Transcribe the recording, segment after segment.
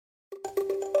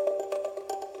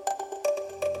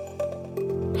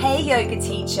Dear yoga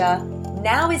teacher,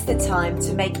 now is the time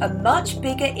to make a much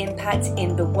bigger impact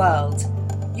in the world.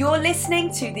 You're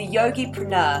listening to The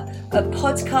Yogipreneur, a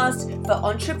podcast for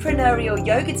entrepreneurial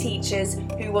yoga teachers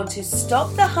who want to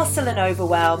stop the hustle and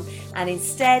overwhelm and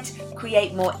instead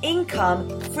create more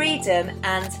income, freedom,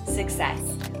 and success.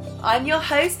 I'm your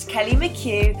host, Kelly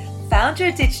McHugh, founder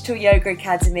of Digital Yoga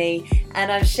Academy,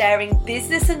 and I'm sharing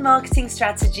business and marketing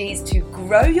strategies to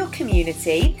grow your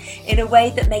community in a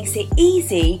way that makes it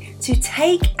easy to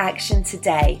take action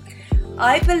today.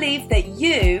 I believe that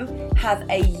you have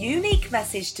a unique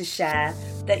message to share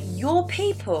that your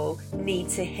people need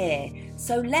to hear.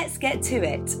 So let's get to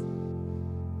it.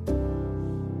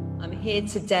 I'm here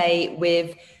today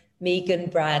with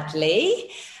Meegan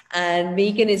Bradley. And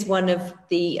Meegan is one of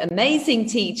the amazing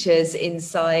teachers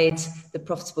inside the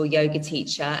Profitable Yoga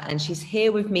Teacher. And she's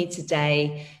here with me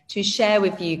today to share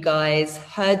with you guys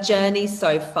her journey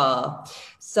so far.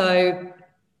 So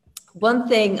one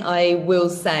thing I will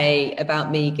say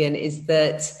about Meegan is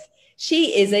that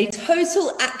she is a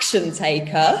total action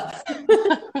taker.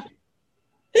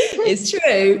 It's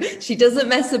true. She doesn't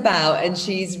mess about and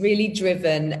she's really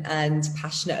driven and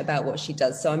passionate about what she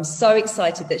does. So I'm so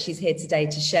excited that she's here today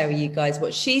to share with you guys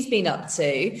what she's been up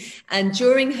to. And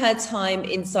during her time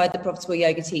inside the Profitable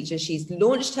Yoga Teacher, she's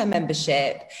launched her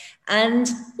membership and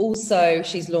also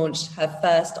she's launched her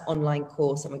first online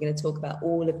course. And we're going to talk about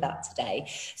all of that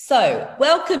today. So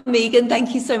welcome, Meegan.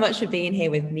 Thank you so much for being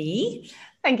here with me.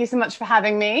 Thank you so much for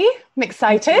having me. I'm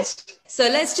excited. So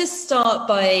let's just start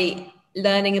by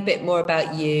learning a bit more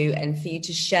about you and for you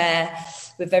to share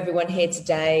with everyone here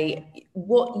today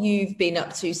what you've been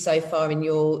up to so far in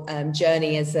your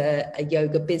journey as a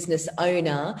yoga business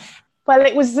owner. Well,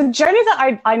 it was a journey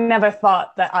that I never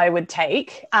thought that I would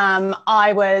take.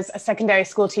 I was a secondary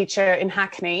school teacher in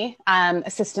Hackney,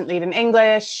 assistant lead in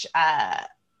English.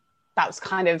 That was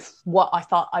kind of what I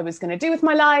thought I was going to do with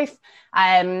my life.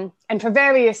 And for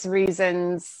various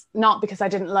reasons, not because I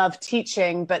didn't love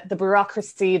teaching, but the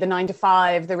bureaucracy, the 9 to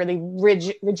 5, the really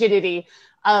rigidity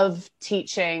of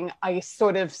teaching, I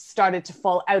sort of started to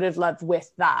fall out of love with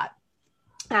that.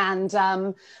 And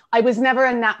I was never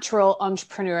a natural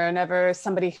entrepreneur, never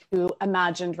somebody who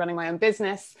imagined running my own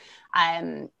business.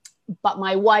 But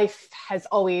my wife has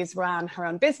always ran her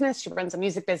own business. She runs a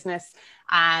music business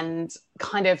and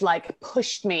kind of like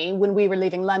pushed me when we were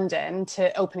leaving London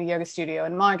to open a yoga studio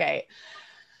in Margate.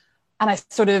 And I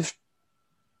sort of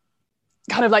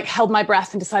kind of like held my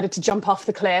breath and decided to jump off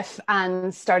the cliff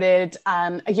and started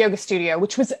a yoga studio,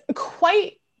 which was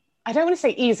quite, I don't want to say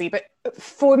easy, but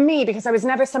for me, because I was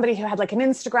never somebody who had like an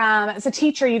Instagram. As a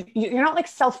teacher, you're not like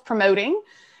self-promoting.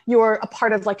 You're a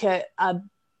part of like a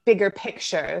bigger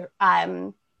picture.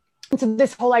 And so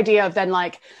this whole idea of then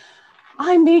like,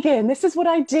 I'm Meegan, this is what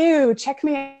I do, check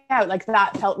me out, like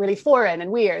that felt really foreign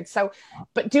and weird. So,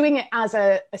 but doing it as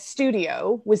a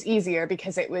studio was easier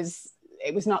because it was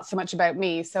not so much about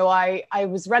me. So I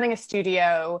was running a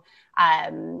studio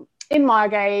in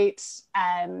Margate.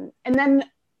 And then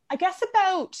I guess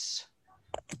about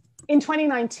in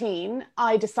 2019,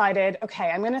 I decided,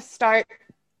 okay, I'm going to start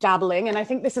dabbling. And I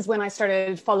think this is when I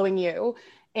started following you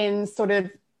in sort of,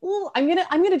 I'm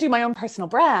gonna do my own personal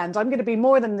brand. I'm gonna be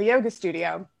more than the yoga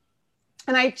studio.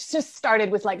 And I just started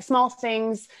with like small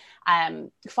things,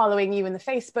 following you in the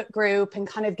Facebook group and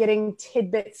kind of getting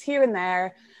tidbits here and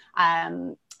there.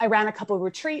 I ran a couple of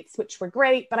retreats, which were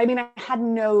great, but I mean, I had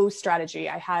no strategy.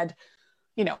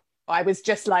 I was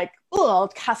just like, I'll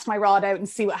cast my rod out and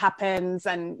see what happens.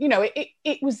 And,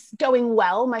 it was going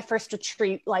well. My first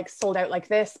retreat like sold out like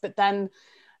this, but then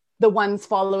the ones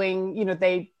following,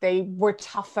 they were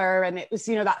tougher. And it was,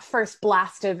 that first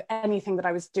blast of anything that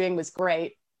I was doing was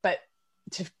great. But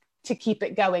to keep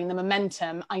it going, the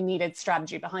momentum, I needed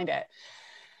strategy behind it.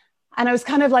 And I was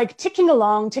kind of like ticking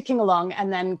along.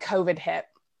 And then COVID hit.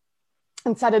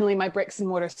 And suddenly my bricks and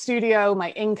mortar studio, my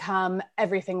income,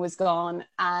 everything was gone.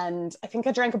 And I think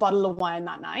I drank a bottle of wine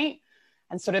that night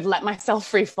and sort of let myself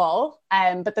free fall.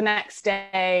 But the next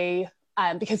day,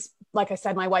 because like I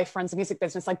said, my wife runs a music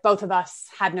business, like both of us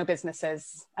had no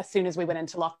businesses as soon as we went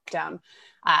into lockdown.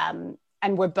 And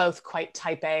we're both quite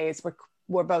type A's.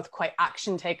 We're both quite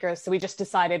action takers. So we just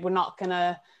decided we're not going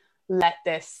to let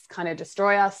this kind of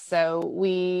destroy us. So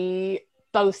we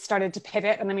both started to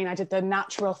pivot. And I mean, I did the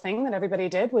natural thing that everybody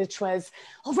did, which was,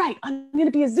 all right, I'm going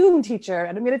to be a Zoom teacher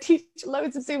and I'm going to teach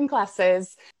loads of Zoom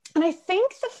classes. And I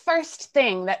think the first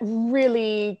thing that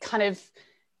really kind of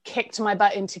kicked my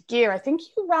butt into gear, I think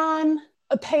you ran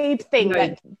a paid thing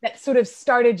that sort of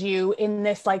started you in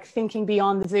this like thinking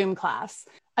beyond the Zoom class.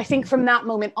 I think from that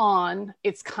moment on,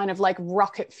 it's kind of like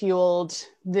rocket fueled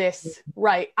this,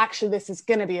 right, actually, this is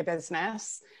going to be a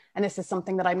business. And this is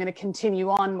something that I'm going to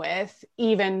continue on with,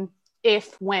 even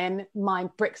if when my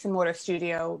bricks and mortar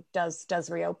studio does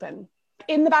reopen.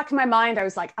 In the back of my mind, I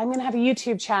was like, I'm going to have a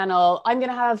YouTube channel. I'm going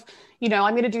to have,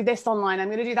 I'm going to do this online. I'm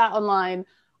going to do that online.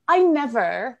 I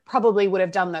never probably would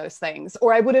have done those things,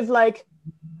 or I would have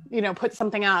put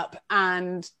something up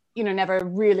and, never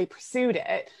really pursued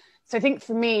it. So I think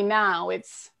for me now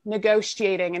it's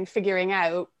negotiating and figuring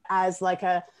out as like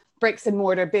a bricks and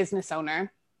mortar business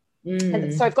owner.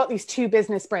 And so I've got these two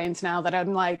business brains now that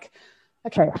I'm like,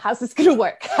 okay, how's this going to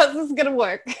work? How's this going to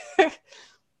work?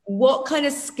 What kind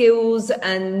of skills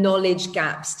and knowledge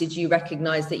gaps did you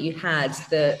recognize that you had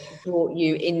that brought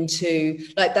you into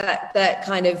like that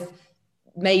kind of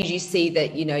made you see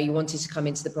that, you wanted to come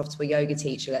into the profitable yoga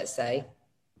teacher, let's say?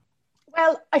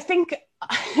 Well, I think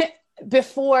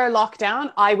before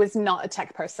lockdown, I was not a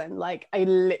tech person. Like I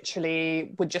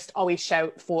literally would just always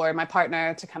shout for my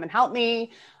partner to come and help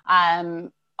me.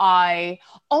 I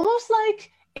almost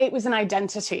like it was an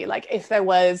identity. Like if there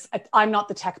was, I'm not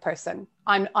the tech person.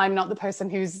 I'm not the person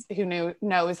who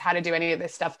knows how to do any of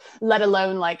this stuff, let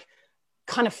alone like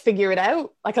kind of figure it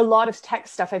out. Like a lot of tech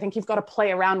stuff, I think you've got to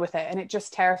play around with it. And it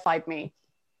just terrified me.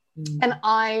 And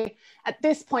at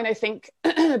this point, I think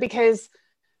because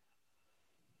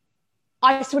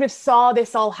I sort of saw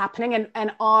this all happening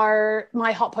and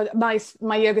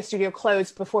my yoga studio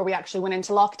closed before we actually went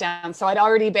into lockdown. So I'd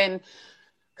already been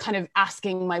kind of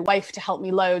asking my wife to help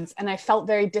me loads, and I felt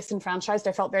very disenfranchised.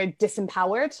 I felt very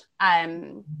disempowered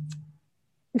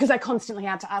because I constantly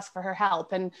had to ask for her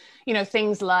help. And,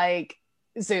 things like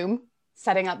Zoom,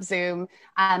 setting up Zoom,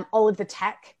 all of the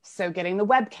tech. So getting the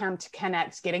webcam to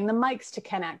connect, getting the mics to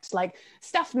connect, like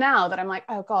stuff now that I'm like,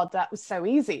 oh God, that was so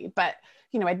easy. But,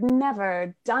 I'd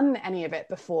never done any of it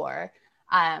before.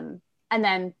 And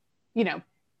then,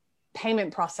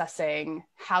 payment processing,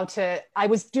 I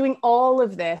was doing all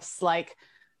of this like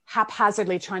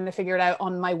haphazardly trying to figure it out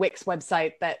on my Wix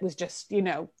website that was just,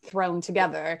 thrown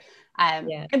together, and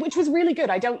which was really good.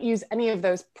 I don't use any of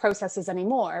those processes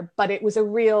anymore, but it was a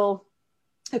real,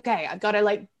 okay, I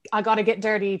gotta get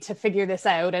dirty to figure this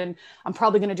out. And I'm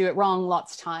probably going to do it wrong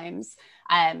lots of times.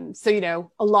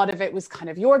 So, a lot of it was kind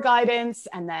of your guidance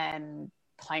and then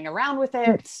playing around with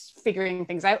it, figuring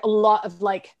things out, a lot of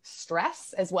like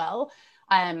stress as well.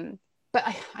 But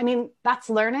I mean, that's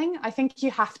learning. I think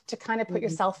you have to kind of put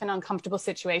yourself in uncomfortable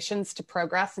situations to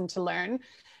progress and to learn.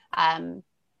 And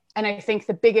I think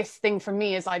the biggest thing for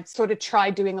me is I've sort of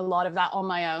tried doing a lot of that on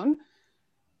my own.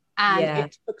 And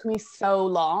it took me so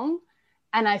long.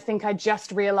 And I think I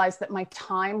just realized that my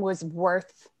time was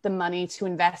worth the money to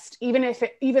invest, even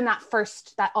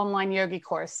that online yogi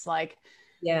course, like,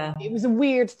 it was a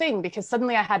weird thing because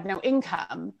suddenly I had no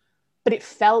income, but it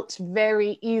felt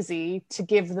very easy to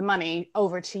give the money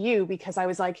over to you because I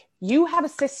was like, you have a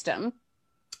system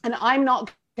and I'm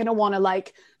not going to want to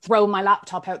like throw my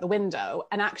laptop out the window.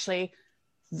 And actually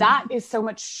that is so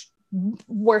much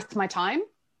worth my time.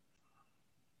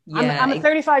 I'm a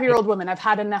 35-year-old woman. I've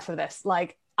had enough of this.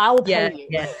 Like, I'll pay you.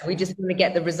 Yeah, we just want to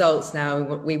get the results now.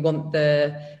 We want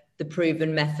the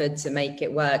proven method to make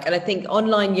it work. And I think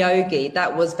online yogi,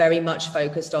 that was very much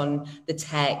focused on the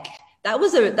tech.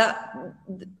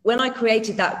 When I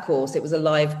created that course, it was a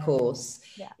live course.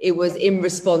 Yeah. It was in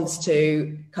response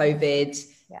to COVID,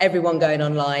 everyone going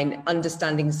online,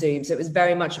 understanding Zoom. So it was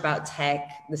very much about tech,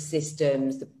 the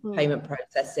systems, the payment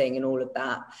processing and all of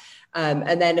that.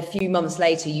 And then a few months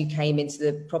later, you came into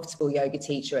the profitable yoga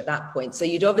teacher at that point. So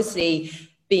you'd obviously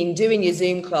been doing your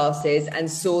Zoom classes and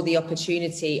saw the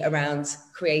opportunity around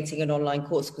creating an online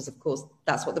course, because of course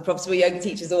that's what the profitable yoga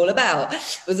teacher is all about.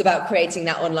 It was about creating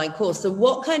that online course. So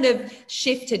what kind of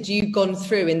shift had you gone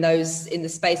through in the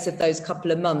space of those couple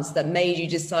of months that made you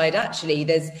decide, actually,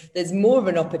 there's more of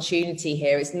an opportunity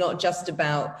here. It's not just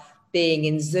about being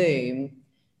in Zoom,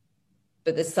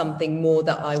 but there's something more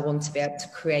that I want to be able to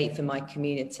create for my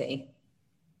community?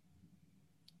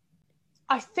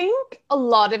 I think a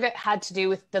lot of it had to do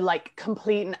with the like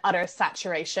complete and utter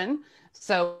saturation.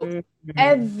 So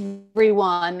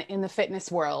everyone in the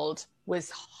fitness world was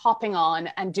hopping on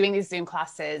and doing these Zoom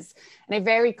classes. And I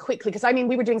very quickly, because I mean,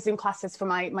 we were doing Zoom classes for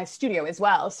my studio as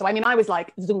well. So I mean, I was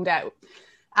like zoomed out.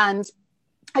 And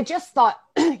I just thought,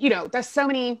 there's so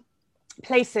many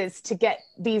places to get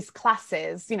these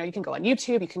classes. You can go on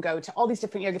YouTube, you can go to all these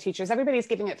different yoga teachers. Everybody's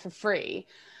giving it for free.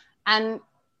 And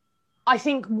I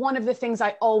think one of the things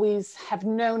I always have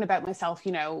known about myself,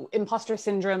 imposter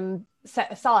syndrome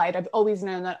set aside, I've always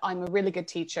known that I'm a really good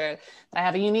teacher, that I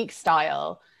have a unique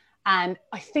style. And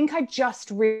I think I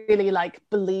just really like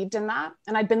believed in that.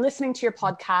 And I'd been listening to your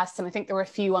podcast, and I think there were a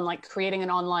few on like creating an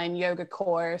online yoga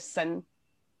course. And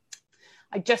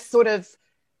I just sort of,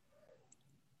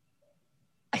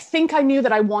 I think I knew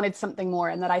that I wanted something more,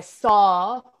 and that I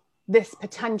saw this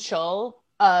potential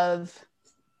of,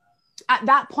 at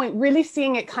that point, really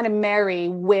seeing it kind of marry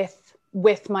with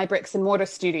my bricks and mortar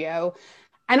studio.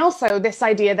 And also this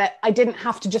idea that I didn't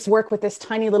have to just work with this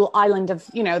tiny little island of,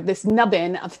 you know, this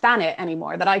nubbin of Thanet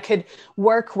anymore, that I could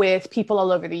work with people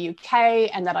all over the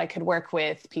UK, and that I could work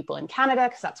with people in Canada,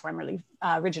 because that's where I'm really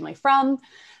originally from.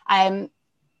 And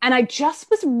I just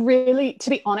was really, to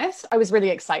be honest, I was really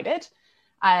excited.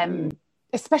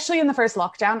 Especially in the first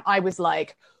lockdown, I was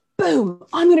like, boom,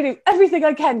 I'm going to do everything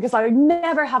I can, because I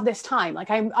never have this time. Like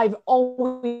I've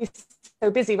always so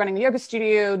busy running the yoga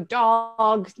studio,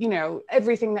 dog, you know,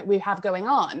 everything that we have going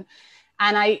on.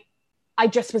 And I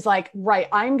just was like, right,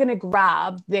 I'm going to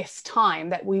grab this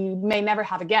time that we may never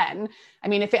have again. I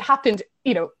mean, if it happened,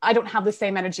 you know, I don't have the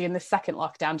same energy in the second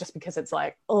lockdown, just because it's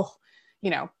like, oh, you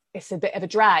know, it's a bit of a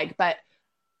drag, but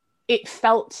it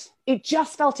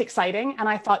just felt exciting. And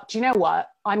I thought, do you know what?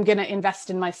 I'm going to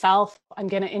invest in myself. I'm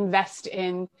going to invest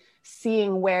in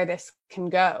seeing where this can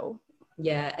go.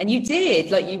 Yeah. And you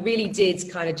did, like, you really did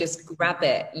kind of just grab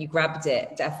it. You grabbed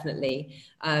it, definitely.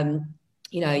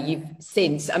 You know, you've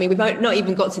since, I mean, we've not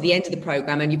even got to the end of the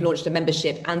program, and you've launched a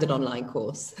membership and an online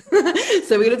course.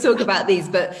 So we're going to talk about these.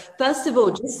 But first of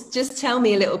all, just tell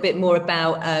me a little bit more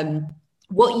about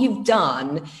what you've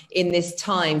done in this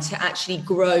time to actually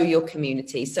grow your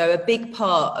community. So a big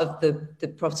part of the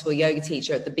Profitable Yoga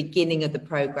Teacher at the beginning of the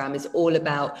program is all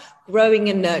about growing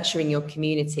and nurturing your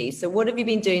community. So what have you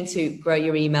been doing to grow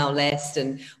your email list,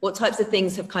 and what types of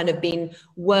things have kind of been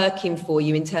working for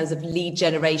you in terms of lead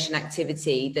generation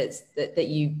activity that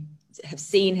you have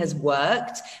seen has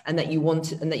worked, and that you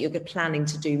want and that you're planning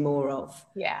to do more of?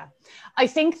 Yeah. I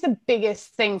think the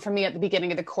biggest thing for me at the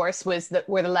beginning of the course were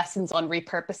the lessons on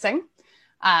repurposing,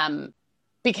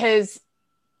 because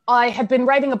I had been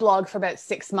writing a blog for about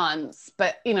 6 months,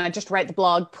 but, you know, I just write the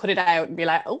blog, put it out and be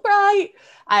like, all right.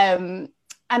 And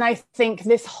I think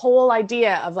this whole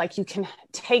idea of like, you can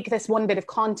take this one bit of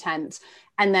content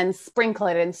and then sprinkle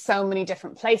it in so many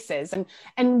different places and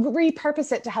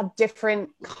repurpose it to have different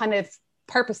kind of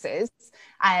purposes,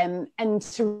 and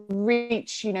to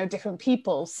reach, you know, different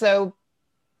people. So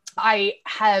I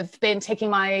have been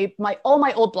taking all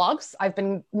my old blogs. I've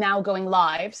been now going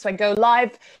live. So I go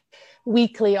live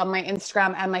weekly on my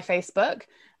Instagram and my Facebook.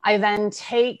 I then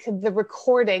take the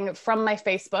recording from my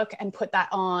Facebook and put that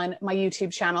on my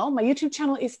YouTube channel. My YouTube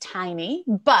channel is tiny,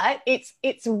 but it's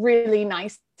really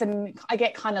nice. And I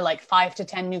get kind of like 5 to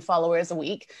 10 new followers a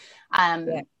week.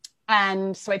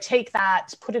 And so I take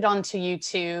that, put it onto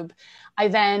YouTube. I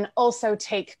then also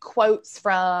take quotes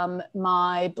from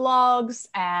my blogs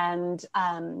and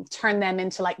turn them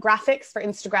into like graphics for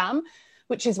Instagram,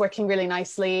 which is working really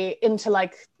nicely, into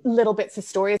like little bits of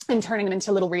stories and turning them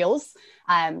into little reels.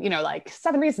 You know, like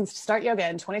 7 reasons to start yoga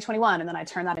in 2021. And then I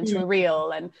turn that into a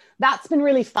reel. And that's been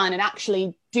really fun. And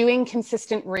actually doing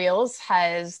consistent reels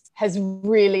has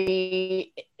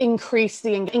really increased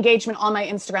the engagement on my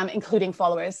Instagram, including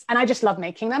followers. And I just love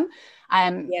making them.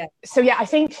 So yeah, I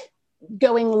think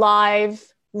going live,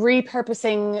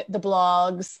 repurposing the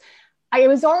blogs. I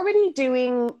was already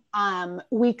doing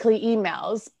weekly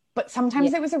emails, but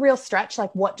sometimes it was a real stretch.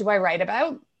 Like, what do I write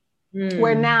about?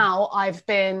 Where now I've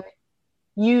been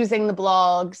using the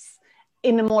blogs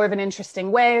in a more of an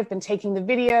interesting way. I've been taking the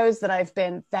videos that I've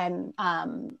been then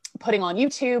putting on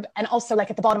YouTube. And also, like,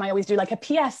 at the bottom, I always do like a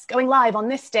PS going live on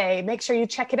this day. Make sure you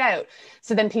check it out.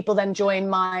 So then people then join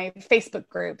my Facebook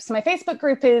group. So my Facebook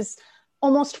group is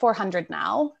almost 400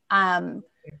 now. And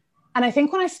I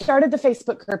think when I started the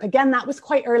Facebook group, again, that was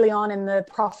quite early on in the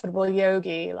Profitable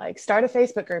Yogi, like, start a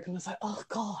Facebook group, and was like, oh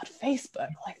God, Facebook,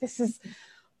 like,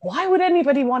 why would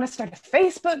anybody want to start a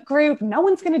Facebook group? No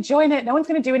one's going to join it. No one's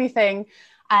going to do anything.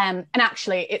 And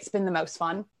actually, it's been the most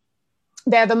fun.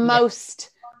 They're the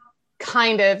most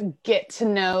kind of get to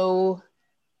know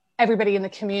everybody in the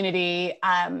community,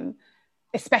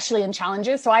 especially in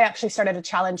challenges. So I actually started a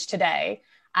challenge today.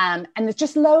 And there's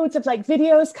just loads of like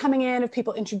videos coming in of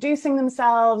people introducing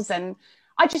themselves. And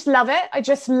I just love it.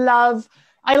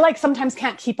 I like sometimes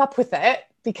can't keep up with it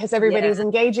because everybody's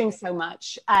engaging so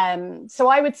much. So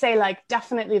I would say, like,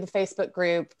 definitely the Facebook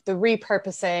group, the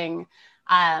repurposing,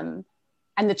 and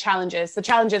the challenges. The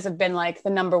challenges have been like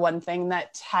the number one thing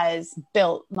that has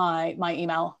built my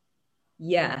email.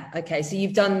 Yeah. Okay. So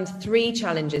you've done 3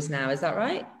 challenges now. Is that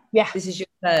right? Yeah. This is your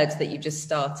 3rd that you've just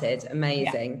started.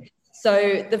 Amazing. Yeah.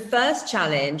 So the first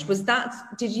challenge was that,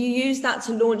 did you use that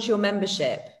to launch your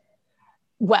membership?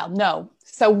 Well, no.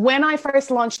 So when I first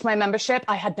launched my membership,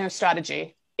 I had no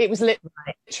strategy. It was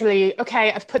literally,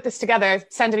 okay, I've put this together,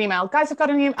 send an email. Guys, I've got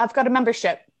a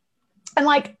membership. And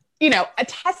like, you know, a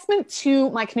testament to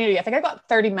my community. I think I got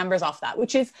 30 members off that,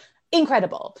 which is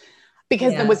incredible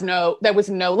because there was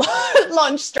no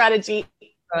launch strategy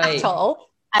at all.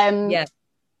 And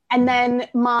then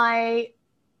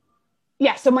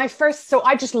so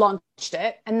I just launched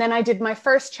it. And then I did my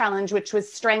first challenge, which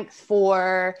was strength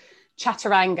for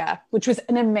chaturanga, which was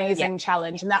an amazing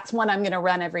challenge. And that's one I'm going to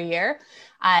run every year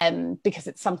because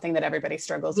it's something that everybody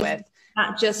struggles with.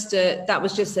 That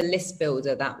was just a list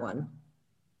builder, that one.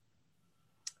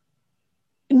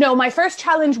 No, my first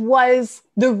challenge was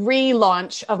the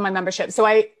relaunch of my membership. So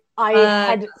I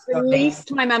had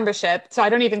released my membership. So I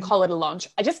don't even call it a launch.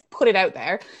 I just put it out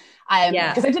there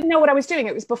because I didn't know what I was doing.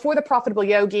 It was before the Profitable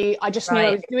Yogi. I just knew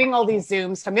I was doing all these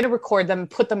Zooms. So I'm going to record them,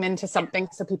 put them into something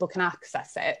so people can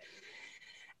access it.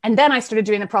 And then I started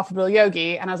doing the Profitable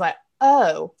Yogi and I was like,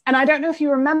 oh, and I don't know if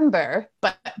you remember,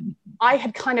 but I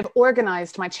had kind of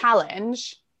organized my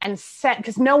challenge and set,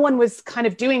 because no one was kind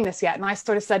of doing this yet. And I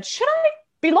sort of said, should I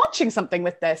be launching something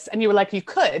with this? And you were like, you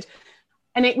could.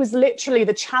 And it was literally,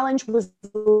 the challenge was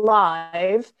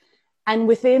live. And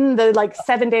within the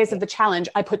 7 days of the challenge,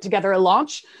 I put together a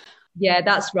launch. Yeah,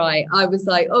 that's right. I was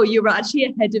like, oh, you're actually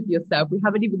ahead of yourself. We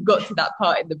haven't even got to that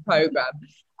part in the program.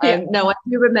 No, I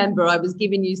do remember I was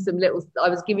giving you some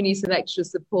extra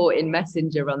support in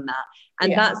Messenger on that.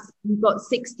 And you've got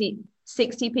 60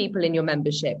 people in your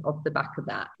membership off the back of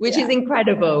that, which is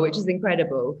incredible,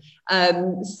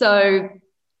 So,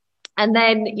 and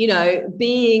then, you know,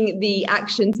 being the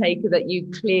action taker that you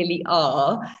clearly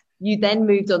are, you then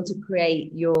moved on to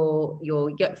create your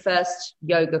first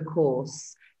yoga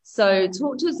course. So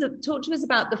talk to us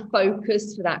about the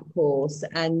focus for that course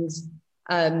and,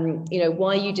 you know,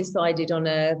 why you decided on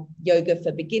a yoga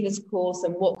for beginners course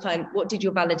and what did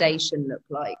your validation look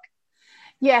like?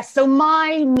 Yeah, so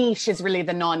my niche is really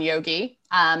the non-yogi,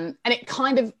 and it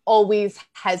kind of always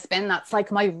has been. That's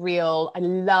like I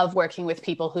love working with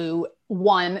people who,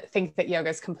 one, think that yoga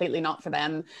is completely not for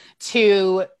them,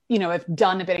 two, you know, have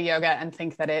done a bit of yoga and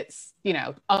think that it's, you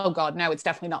know, oh God, no, it's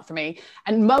definitely not for me.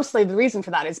 And mostly the reason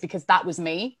for that is because that was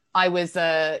me. I was,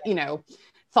 you know,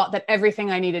 thought that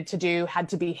everything I needed to do had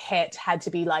to be had to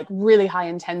be like really high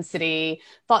intensity,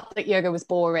 thought that yoga was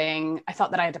boring. I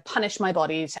thought that I had to punish my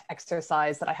body to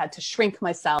exercise, that I had to shrink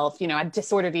myself. You know, I had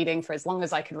disordered eating for as long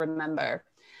as I could remember.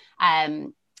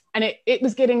 And it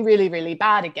was getting really, really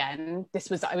bad again.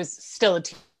 I was still a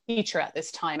teacher at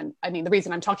this time. And I mean, the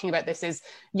reason I'm talking about this is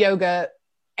yoga,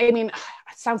 I mean,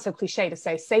 it sounds so cliche to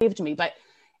say saved me, but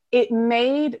it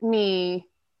made me,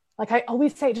 like I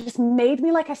always say, it just made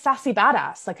me like a sassy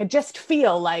badass. Like I just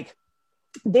feel like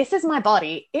this is my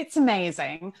body. It's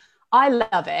amazing. I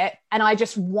love it. And I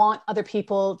just want other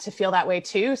people to feel that way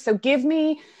too. So give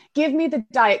me the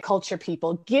diet culture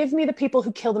people, give me the people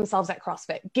who kill themselves at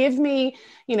CrossFit, give me,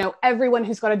 you know, everyone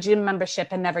who's got a gym membership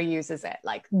and never uses it.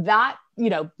 Like that, you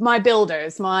know, my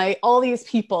builders, all these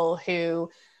people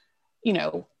who, you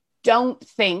know, don't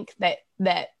think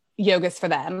that yoga's for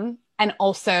them. And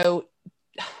also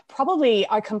probably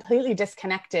are completely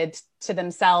disconnected to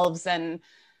themselves and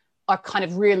are kind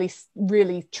of really,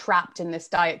 really trapped in this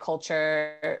diet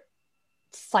culture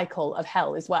cycle of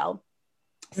hell as well.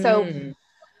 So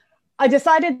I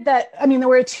decided that, I mean, there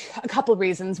were a couple of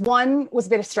reasons. One was a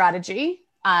bit of strategy.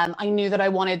 I knew that I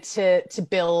wanted to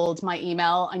build my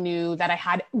email. I knew that I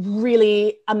had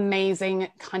really amazing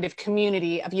kind of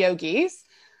community of yogis,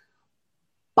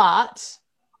 but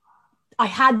I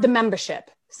had the membership.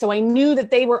 So I knew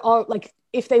that they were all like,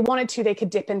 if they wanted to, they could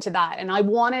dip into that. And I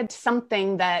wanted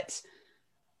something that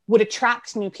would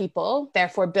attract new people,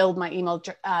 therefore build my email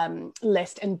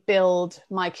list and build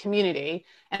my community.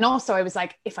 And also I was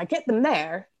like, if I get them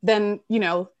there, then, you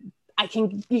know, I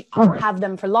can have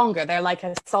them for longer. They're like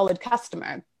a solid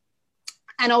customer.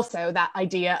 And also that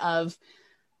idea of,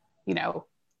 you know,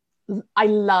 I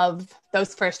love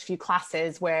those first few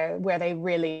classes where they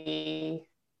really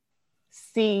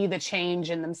see the change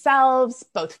in themselves,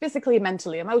 both physically,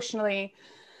 mentally, emotionally.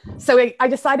 So I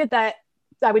decided that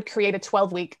I would create a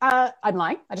 12-week, I'm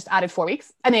lying, I just added 4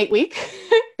 weeks, an 8-week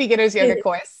beginner's yoga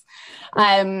course.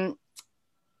 And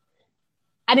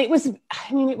it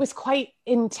was quite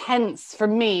intense for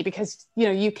me because, you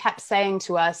know, you kept saying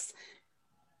to us,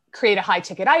 create a high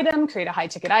ticket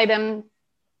item.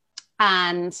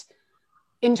 And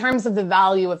in terms of the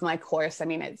value of my course, I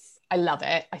mean, I love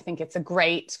it. I think it's a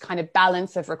great kind of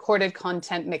balance of recorded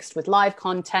content mixed with live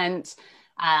content.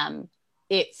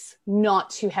 It's not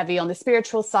too heavy on the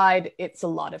spiritual side. It's a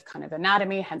lot of kind of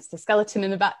anatomy, hence the skeleton in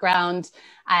the background.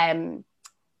 And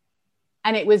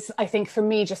it was, I think for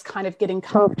me, just kind of getting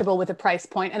comfortable with the price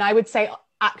point. And I would say,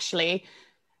 actually,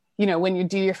 you know, when you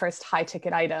do your first high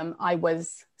ticket item, I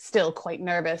was still quite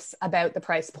nervous about the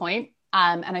price point.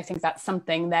 And I think that's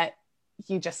something that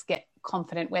you just get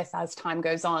confident with as time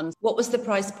goes on. What was the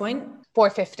price point?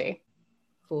 $450.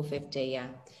 $450, yeah.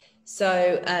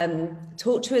 So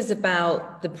talk to us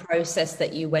about the process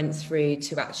that you went through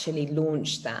to actually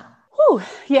launch that. Oh,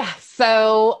 yeah.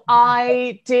 So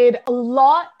I did a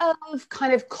lot of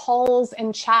kind of calls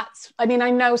and chats. I mean, I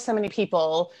know so many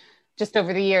people just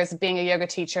over the years of being a yoga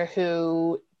teacher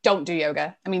who don't do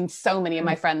yoga. I mean, so many of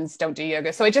my friends don't do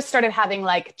yoga. So I just started having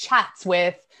like chats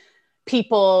with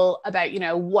people about, you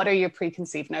know, what are your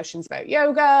preconceived notions about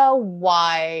yoga?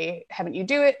 Why haven't you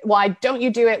do it? Why don't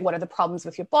you do it? What are the problems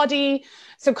with your body?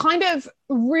 So kind of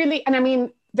really, and I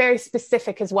mean, very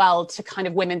specific as well to kind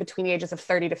of women between the ages of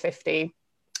 30 to 50,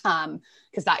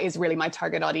 because that is really my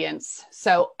target audience.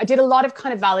 So I did a lot of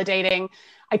kind of validating.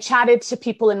 I chatted to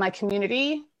people in my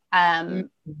community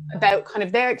about kind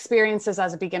of their experiences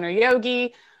as a beginner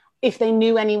yogi, if they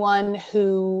knew anyone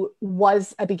who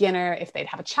was a beginner, if they'd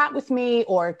have a chat with me,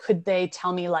 or could they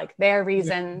tell me like their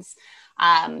reasons.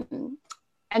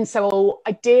 And so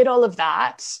I did all of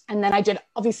that. And then I did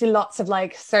obviously lots of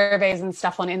like surveys and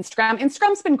stuff on Instagram.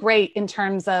 Instagram's been great in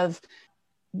terms of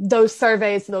those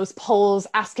surveys, those polls,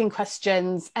 asking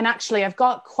questions. And actually I've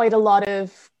got quite a lot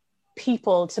of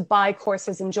people to buy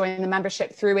courses and join the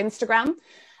membership through Instagram.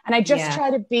 And I just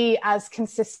try to be as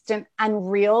consistent and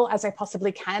real as I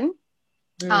possibly can.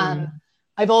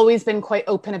 I've always been quite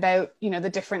open about, you know, the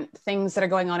different things that are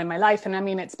going on in my life. And I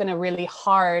mean, it's been a really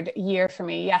hard year for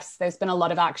me. Yes, there's been a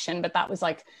lot of action, but that was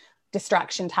like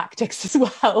distraction tactics as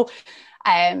well.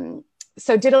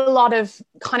 So did a lot of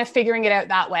kind of figuring it out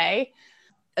that way.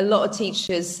 A lot of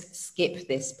teachers skip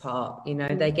this part, you know,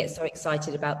 they get so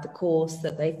excited about the course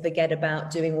that they forget about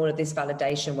doing all of this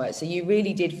validation work. So you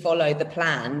really did follow the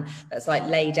plan that's like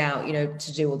laid out, you know,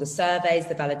 to do all the surveys,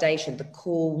 the validation, the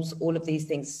calls, all of these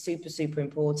things, super, super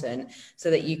important, so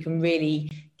that you can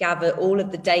really gather all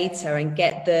of the data and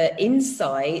get the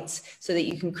insight so that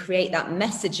you can create that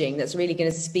messaging that's really going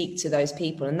to speak to those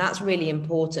people. And that's really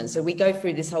important. So we go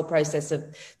through this whole process of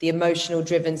the emotional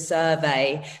driven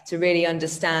survey to really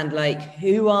understand like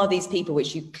who are these people,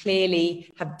 which you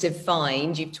clearly have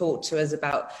defined. You've talked to us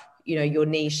about, you know, your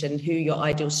niche and who your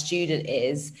ideal student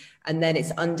is. And then it's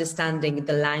understanding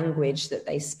the language that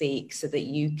they speak so that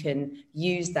you can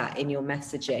use that in your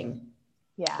messaging.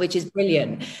 Yeah. Which is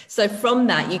brilliant. So from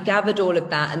that, you gathered all of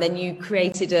that, and then you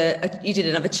created you did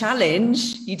another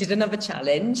challenge.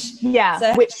 Yeah.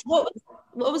 So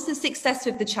what was the success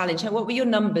with the challenge? What were your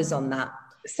numbers on that?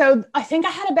 So I think I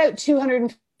had about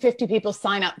 250 people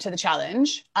sign up to the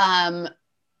challenge. I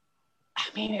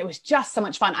mean, it was just so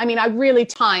much fun. I mean, I really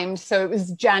timed. So it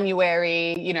was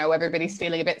January, you know, everybody's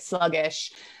feeling a bit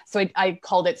sluggish. So I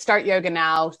called it Start Yoga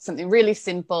Now, something really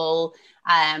simple.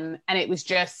 And it was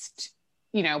just,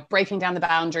 you know, breaking down the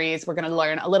boundaries. We're going to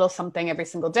learn a little something every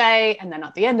single day. And then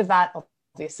at the end of that,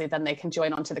 obviously, then they can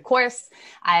join onto the course.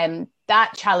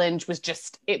 That challenge was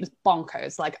just, it was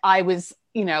bonkers. Like I was,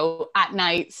 you know, at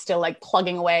night still like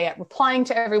plugging away at replying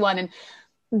to everyone. And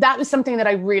that was something that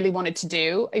I really wanted to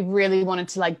do. I really wanted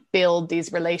to like build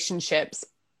these relationships.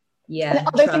 Yeah. And the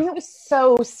other thing that was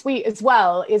so sweet as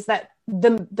well is that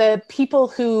the people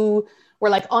who were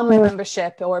like on my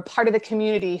membership or part of the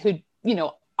community who, you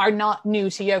know, are not new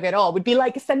to yoga at all would be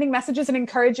like sending messages and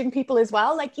encouraging people as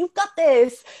well. Like, you've got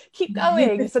this, keep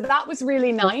going. So that was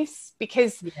really nice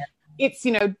because it's,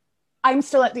 you know, I'm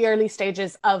still at the early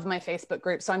stages of my Facebook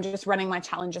group. So I'm just running my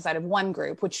challenges out of one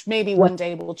group, which maybe one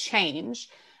day will change.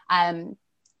 And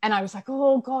I was like,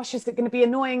 oh gosh, is it going to be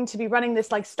annoying to be running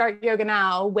this like Start Yoga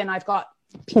Now when I've got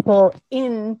people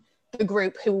in the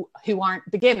group who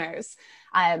aren't beginners.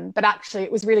 But actually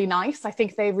it was really nice. I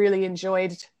think they really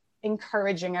enjoyed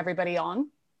encouraging everybody on.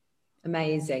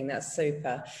 Amazing. That's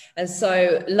super. And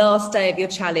so last day of your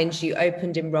challenge, you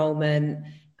opened enrollment.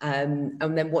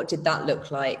 And then what did that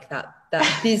look like? That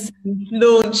busy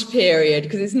launch period,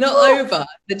 because it's not over.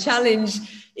 The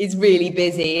challenge is really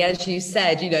busy. As you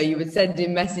said, you know, you would send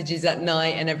in messages at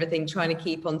night and everything, trying to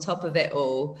keep on top of it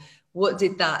all. What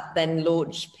did that then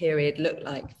launch period look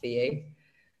like for you?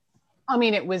 I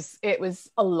mean, it was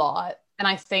a lot. And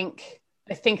I think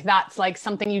that's like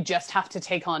something you just have to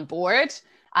take on board.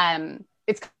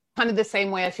 It's kind of the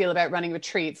same way I feel about running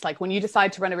retreats. Like when you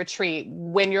decide to run a retreat,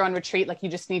 when you're on retreat, like you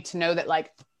just need to know that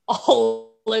like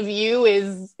all of you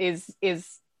is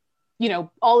you know,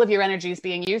 all of your energy is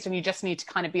being used and you just need to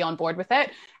kind of be on board with it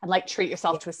and like treat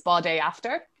yourself to a spa day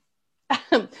after.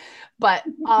 But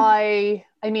I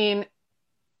mean,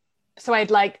 so I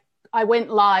went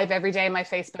live every day in my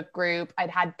Facebook group. I'd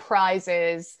had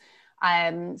prizes.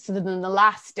 So then the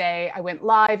last day I went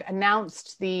live,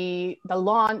 announced the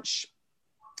launch,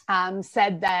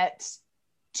 said that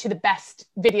to the best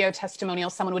video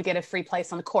testimonial, someone would get a free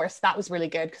place on the course. That was really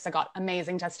good because I got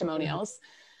amazing testimonials.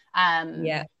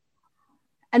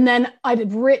 And then I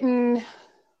think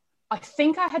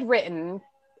I had written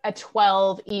a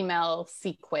 12 email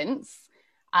sequence,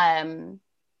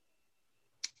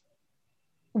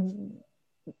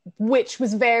 which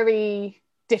was very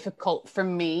difficult for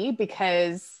me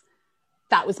because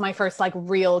that was my first like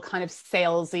real kind of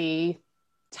salesy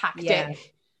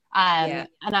tactic. And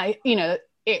I, you know,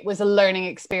 it was a learning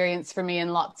experience for me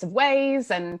in lots of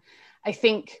ways. And I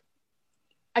think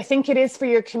it is for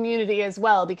your community as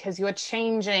well, because you're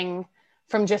changing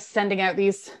from just sending out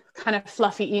these kind of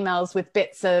fluffy emails with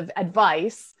bits of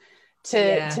advice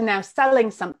to now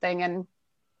selling something. And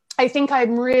I think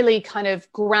I'm really kind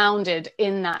of grounded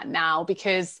in that now,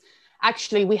 because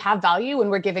actually we have value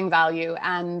and we're giving value,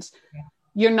 and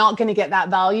you're not going to get that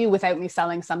value without me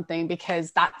selling something,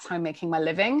 because that's how I'm making my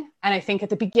living. And I think at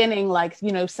the beginning, like,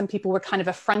 you know, some people were kind of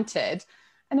affronted,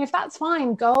 and if that's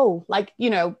fine, go, like, you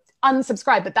know,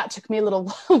 unsubscribe. But that took me a little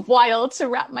while to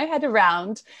wrap my head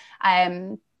around.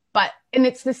 And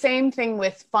it's the same thing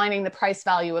with finding the price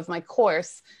value of my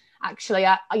course. Actually,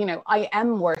 I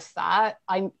am worth that.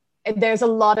 There's a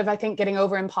lot of, I think, getting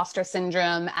over imposter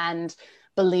syndrome and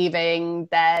believing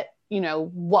that, you know,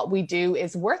 what we do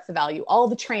is worth the value, all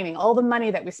the training, all the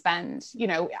money that we spend. You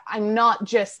know, I'm not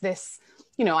just this,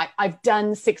 you know, I've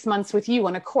done 6 months with you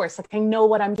on a course. Like, I know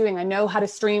what I'm doing. I know how to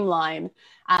streamline.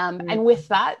 And with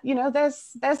that, you know,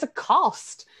 there's a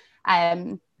cost.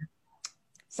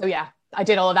 So yeah, I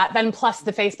did all of that. Then plus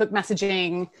the Facebook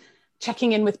messaging,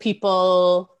 checking in with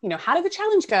people, you know, how did the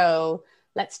challenge go?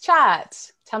 Let's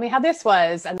chat. Tell me how this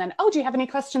was. And then, do you have any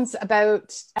questions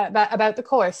about the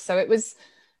course? So it was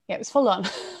full on.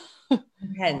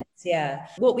 Intense, yeah.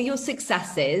 What were your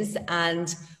successes,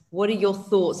 and what are your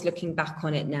thoughts looking back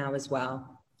on it now as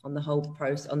well, on the whole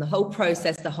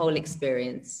process, the whole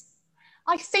experience?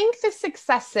 I think the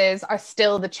successes are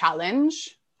still the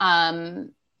challenge,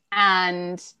 and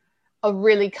a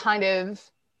really kind of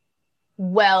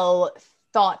well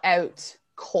thought out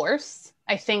course.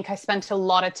 I think I spent a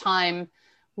lot of time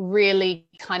really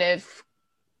kind of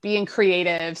being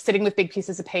creative, sitting with big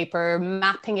pieces of paper,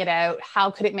 mapping it out.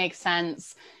 How could it make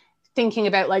sense? Thinking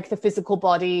about like the physical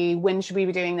body. When should we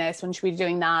be doing this? When should we be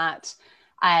doing that?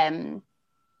 I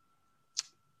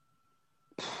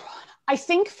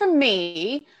think for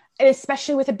me,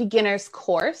 especially with a beginner's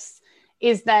course,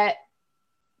 is that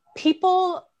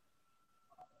people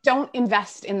don't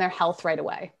invest in their health right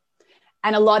away.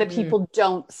 And a lot of people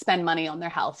don't spend money on their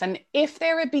health. And if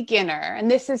they're a beginner, and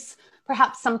this is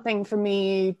perhaps something for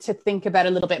me to think about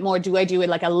a little bit more, do I do it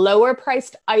like a lower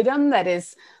priced item that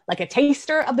is like a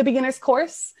taster of the beginner's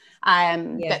course?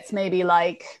 That's maybe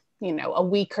like, you know, a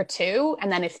week or two.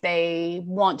 And then if they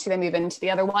want to, they move into the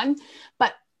other one.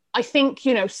 But I think,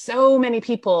 you know, so many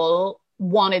people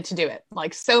wanted to do it.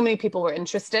 Like, so many people were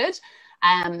interested.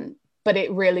 But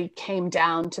it really came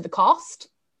down to the cost.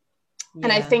 Yeah.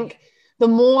 And I think the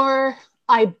more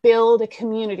I build a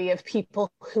community of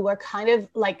people who are kind of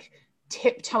like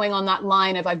tiptoeing on that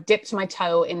line of, I've dipped my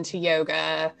toe into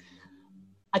yoga,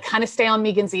 I kind of stay on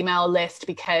Meegan's email list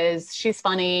because she's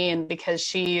funny and because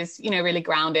she's, you know, really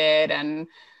grounded and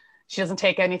she doesn't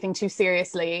take anything too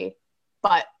seriously.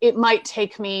 But it might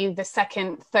take me the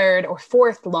second, third, or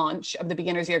fourth launch of the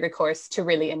beginner's yoga course to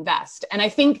really invest. And I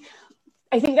think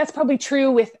that's probably true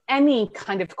with any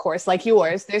kind of course like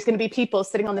yours. There's going to be people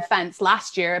sitting on the fence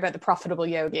last year about the Profitable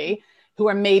Yogi who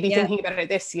are maybe thinking about it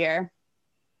this year.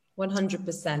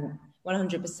 100%.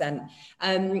 100%.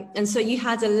 And so you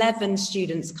had 11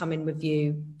 students come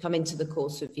into the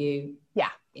course with you. Yeah.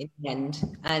 In the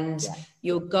end. And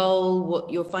your goal,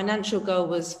 your financial goal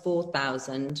was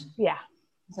 4,000. Yeah.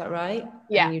 Is that right?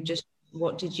 Yeah. And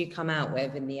what did you come out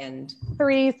with in the end?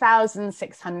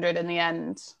 3,600 in the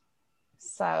end.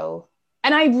 So,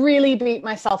 and I really beat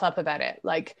myself up about it.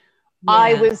 Like,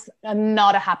 I was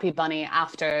not a happy bunny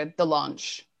after the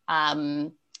launch. I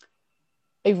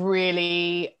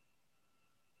really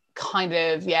kind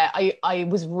of, I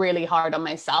was really hard on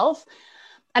myself.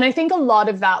 And I think a lot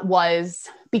of that was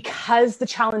because the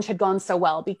challenge had gone so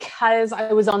well, because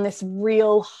I was on this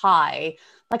real high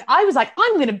Like I was like,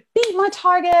 I'm going to beat my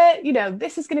target, you know,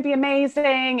 this is going to be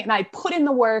amazing. And I put in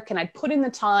the work and I put in the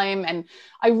time. And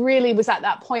I really was at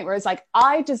that point where it's like,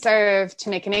 I deserve to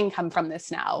make an income from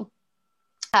this now.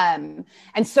 And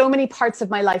so many parts of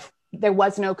my life, there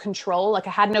was no control. Like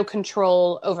I had no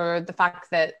control over the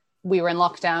fact that we were in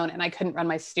lockdown and I couldn't run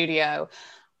my studio.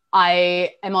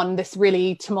 I am on this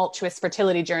really tumultuous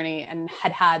fertility journey and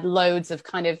had loads of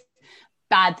kind of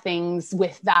bad things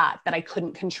with that I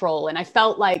couldn't control. And I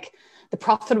felt like the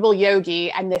Profitable Yogi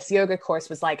and this yoga course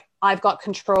was like, I've got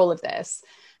control of this.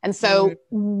 And so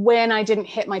when I didn't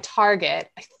hit my target,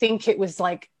 I think it was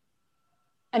like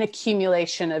an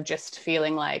accumulation of just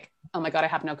feeling like, oh my God, I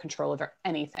have no control over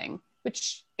anything,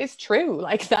 which is true.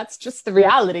 Like, that's just the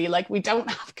reality. Like, we don't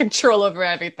have control over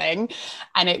everything.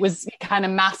 And it was kind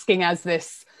of masking as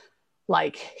this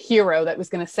like hero that was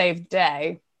going to save the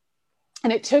day.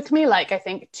 And it took me like, I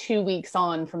think 2 weeks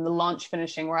on from the launch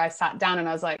finishing where I sat down and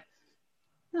I was like,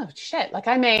 oh shit, like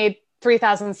I made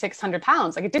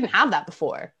 £3,600. Like I didn't have that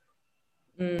before.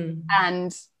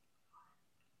 And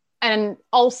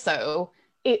also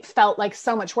it felt like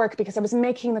so much work because I was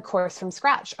making the course from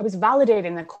scratch. I was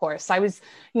validating the course. I was,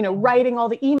 you know, writing all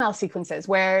the email sequences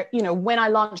where, you know, when I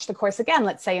launched the course again,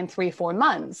 let's say in 3-4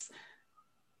 months,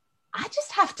 I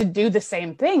just have to do the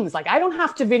same things. Like I don't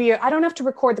have to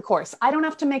record the course. I don't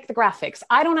have to make the graphics.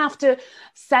 I don't have to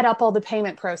set up all the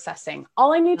payment processing.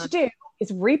 All I need to do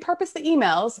is repurpose the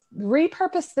emails,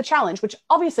 repurpose the challenge, which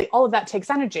obviously all of that takes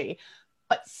energy,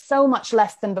 but so much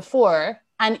less than before.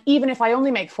 And even if I only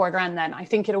make $4,000, then I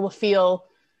think it will feel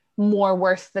more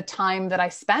worth the time that I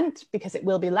spent because it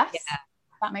will be less. Yeah.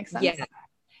 That makes sense. Yeah,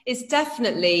 it's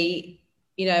definitely,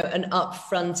 you know, an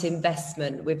upfront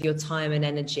investment with your time and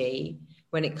energy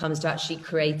when it comes to actually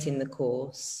creating the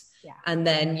course. Yeah. And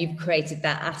then you've created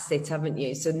that asset, haven't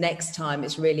you? So next time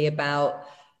it's really about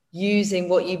using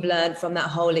what you've learned from that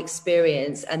whole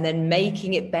experience and then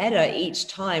making it better each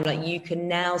time. Like you can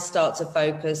now start to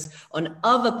focus on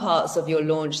other parts of your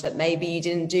launch that maybe you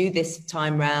didn't do this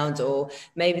time round, or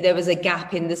maybe there was a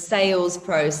gap in the sales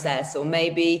process, or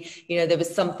maybe, you know, there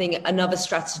was another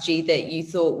strategy that you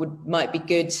thought might be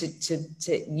good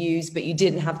to use, but you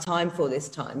didn't have time for this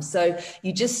time. So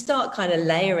you just start kind of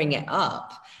layering it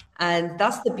up. And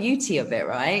that's the beauty of it,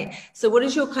 right? So what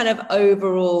is your kind of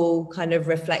overall kind of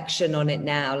reflection on it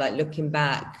now, like looking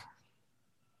back?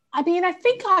 I mean, I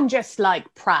think I'm just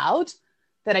like proud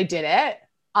that I did it,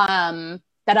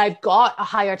 that I've got a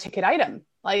higher ticket item.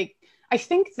 Like, I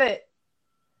think that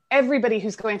everybody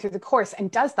who's going through the course and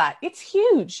does that, it's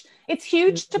huge. It's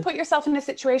huge to put yourself in a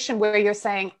situation where you're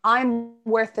saying, I'm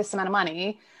worth this amount of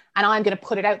money and I'm going to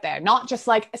put it out there. Not just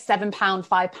like a £7,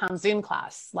 £5 Zoom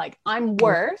class. Like I'm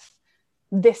worth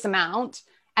this amount.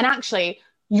 And actually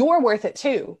you're worth it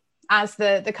too. As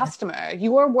the customer,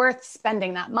 you are worth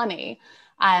spending that money.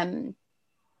 And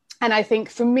I think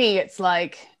for me, it's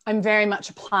like, I'm very much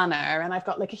a planner and I've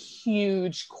got like a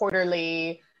huge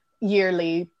quarterly,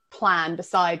 yearly plan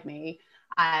beside me,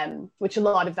 which a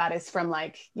lot of that is from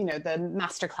like, you know, the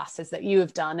master classes that you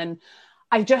have done. And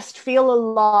I just feel a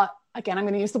lot, again, I'm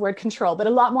going to use the word control, but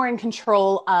a lot more in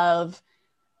control of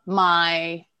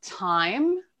my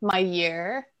time, my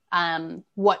year,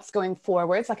 what's going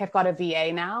forwards. Like I've got a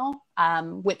VA now,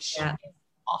 which is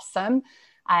awesome.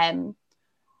 And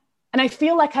I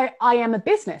feel like I am a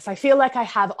business. I feel like I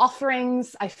have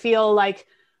offerings. I feel like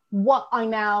what I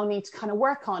now need to kind of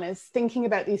work on is thinking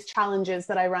about these challenges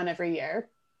that I run every year,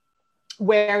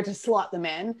 where to slot them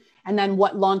in, and then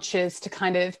what launches to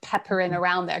kind of pepper in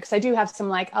around there. Because I do have some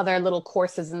like other little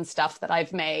courses and stuff that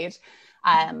I've made.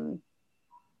 And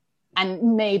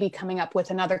maybe coming up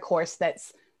with another course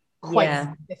that's quite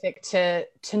specific to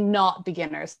not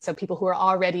beginners. So people who are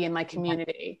already in my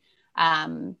community.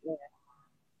 So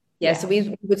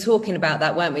we were talking about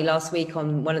that, weren't we, last week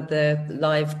on one of the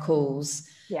live calls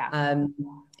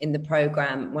in the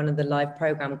program, one of the live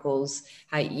program calls,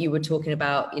 how you were talking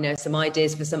about, you know, some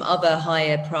ideas for some other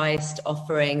higher priced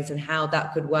offerings and how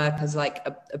that could work as like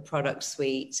a product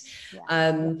suite.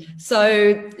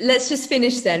 So let's just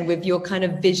finish then with your kind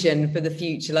of vision for the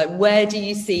future. Like, where do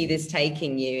you see this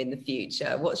taking you in the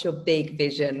future? What's your big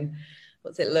vision?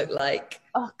 What's it look like?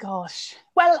 Oh gosh.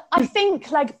 Well, I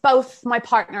think like both my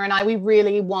partner and I, we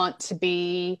really want to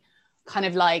be kind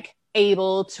of like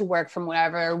able to work from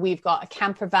wherever. We've got a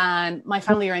camper van. My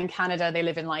family are in Canada. They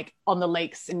live in like on the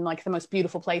lakes in like the most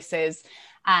beautiful places.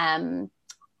 And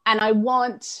I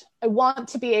want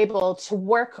to be able to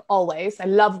work always. I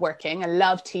love working. I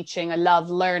love teaching. I love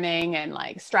learning and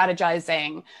like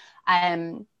strategizing.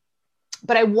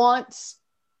 But I want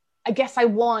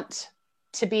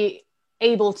to be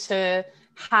able to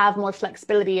have more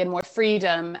flexibility and more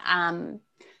freedom. And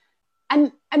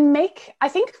make, I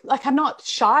think, like, I'm not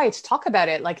shy to talk about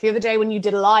it. Like the other day when you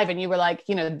did a live and you were like,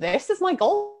 you know, this is my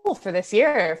goal for this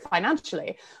year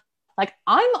financially. Like,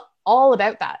 I'm all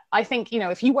about that. I think, you know,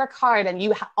 if you work hard and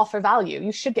you offer value,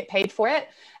 you should get paid for it.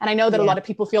 And I know that a lot of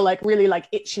people feel like really like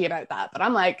itchy about that, but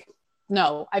I'm like,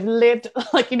 no, I've lived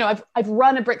like, you know, I've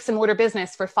run a bricks and mortar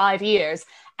business for 5 years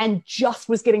and just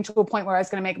was getting to a point where I was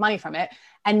going to make money from it.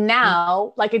 And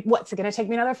now, like, what's it going to take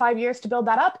me another 5 years to build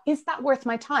that up? Is that worth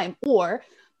my time? Or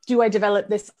do I develop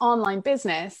this online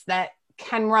business that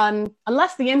can run,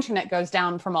 unless the internet goes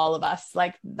down from all of us,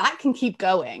 like that can keep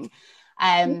going.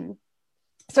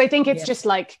 So I think it's just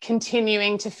like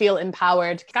continuing to feel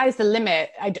empowered. Sky's the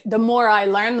limit. The more I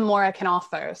learn, the more I can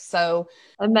offer. So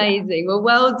amazing.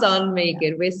 Well done,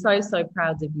 Meegan. We're so, so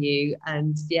proud of you.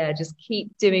 And just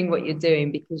keep doing what you're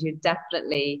doing, because you're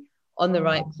definitely on the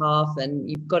right path and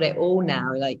you've got it all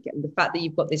now. Like, the fact that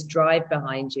you've got this drive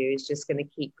behind you is just going to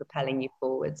keep propelling you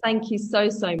forward. Thank you so,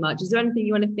 so much. Is there anything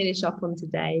you want to finish up on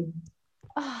today?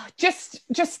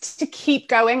 Just to keep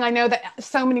going. I know that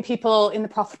so many people in the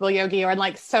Profitable Yogi are in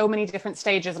like so many different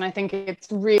stages, and I think it's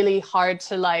really hard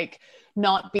to like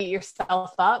not beat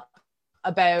yourself up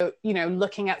about, you know,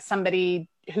 looking at somebody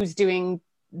who's doing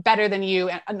better than you.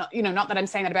 And you know, not that I'm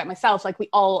saying that about myself, like we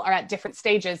all are at different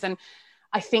stages. And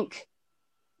I think,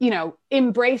 you know,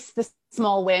 embrace the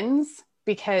small wins,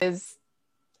 because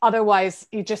otherwise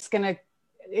you're just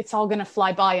it's all going to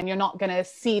fly by and you're not going to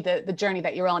see the journey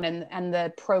that you're on and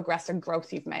the progress and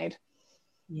growth you've made.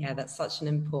 Yeah, that's such an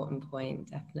important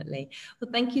point. Definitely.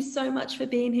 Well, thank you so much for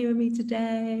being here with me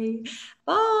today.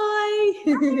 Bye.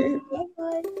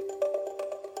 Bye.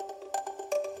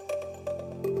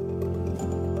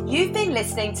 You've been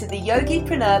listening to the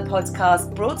Yogipreneur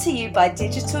podcast, brought to you by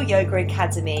Digital Yoga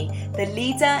Academy, the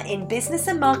leader in business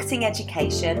and marketing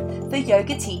education for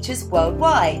yoga teachers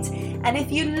worldwide. And if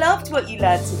you loved what you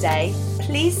learned today,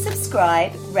 please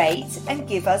subscribe, rate, and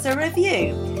give us a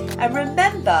review. And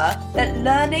remember that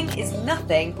learning is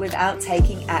nothing without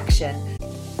taking action.